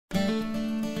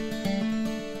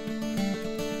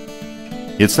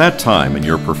It's that time in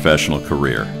your professional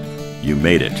career. You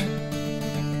made it.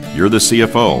 You're the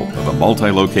CFO of a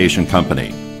multi-location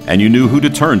company, and you knew who to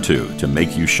turn to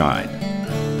make you shine.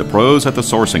 The pros at the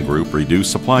sourcing group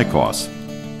reduced supply costs,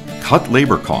 cut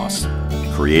labor costs,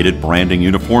 created branding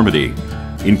uniformity,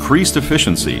 increased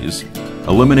efficiencies,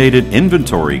 eliminated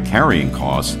inventory carrying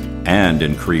costs, and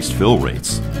increased fill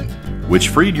rates, which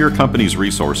freed your company's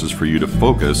resources for you to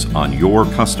focus on your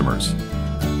customers.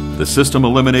 The system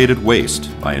eliminated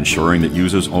waste by ensuring that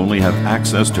users only have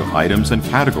access to items and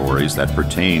categories that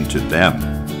pertain to them.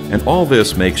 And all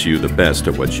this makes you the best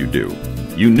at what you do.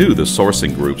 You knew the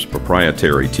sourcing group's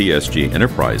proprietary TSG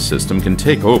enterprise system can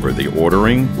take over the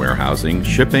ordering, warehousing,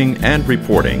 shipping, and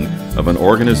reporting of an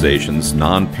organization's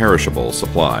non-perishable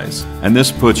supplies. And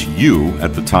this puts you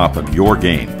at the top of your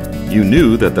game. You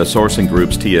knew that the sourcing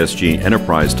group's TSG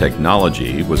enterprise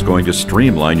technology was going to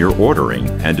streamline your ordering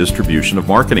and distribution of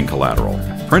marketing collateral,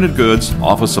 printed goods,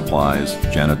 office supplies,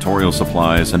 janitorial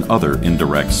supplies, and other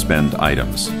indirect spend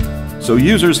items. So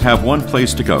users have one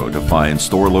place to go to find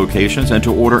store locations and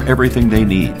to order everything they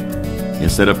need,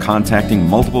 instead of contacting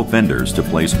multiple vendors to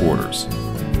place orders.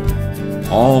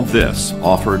 All this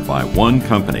offered by one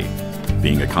company,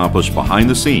 being accomplished behind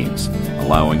the scenes,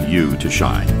 allowing you to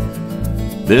shine.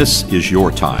 This is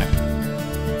your time.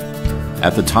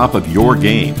 At the top of your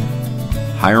game,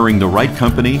 hiring the right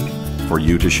company for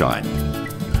you to shine.